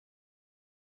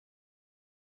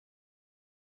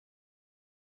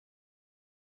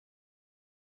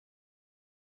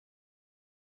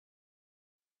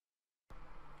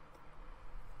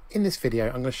In this video,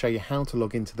 I'm going to show you how to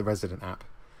log into the Resident app.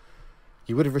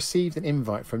 You would have received an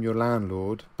invite from your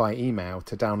landlord by email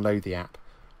to download the app.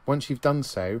 Once you've done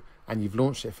so and you've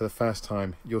launched it for the first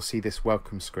time, you'll see this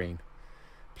welcome screen.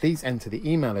 Please enter the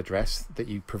email address that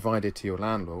you provided to your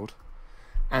landlord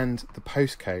and the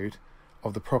postcode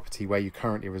of the property where you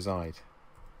currently reside.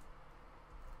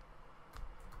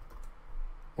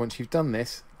 Once you've done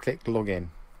this, click Login.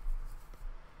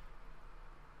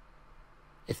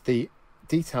 If the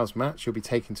details match, you'll be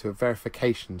taken to a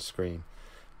verification screen.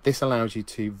 This allows you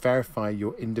to verify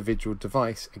your individual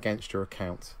device against your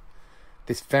account.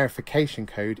 This verification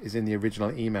code is in the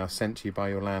original email sent to you by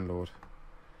your landlord.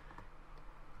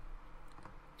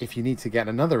 If you need to get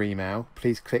another email,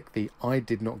 please click the I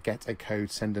did not get a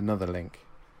code, send another link.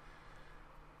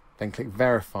 Then click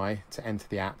Verify to enter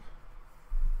the app.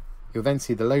 You'll then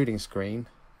see the loading screen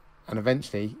and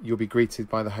eventually you'll be greeted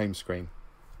by the home screen.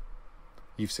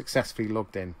 You've successfully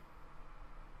logged in.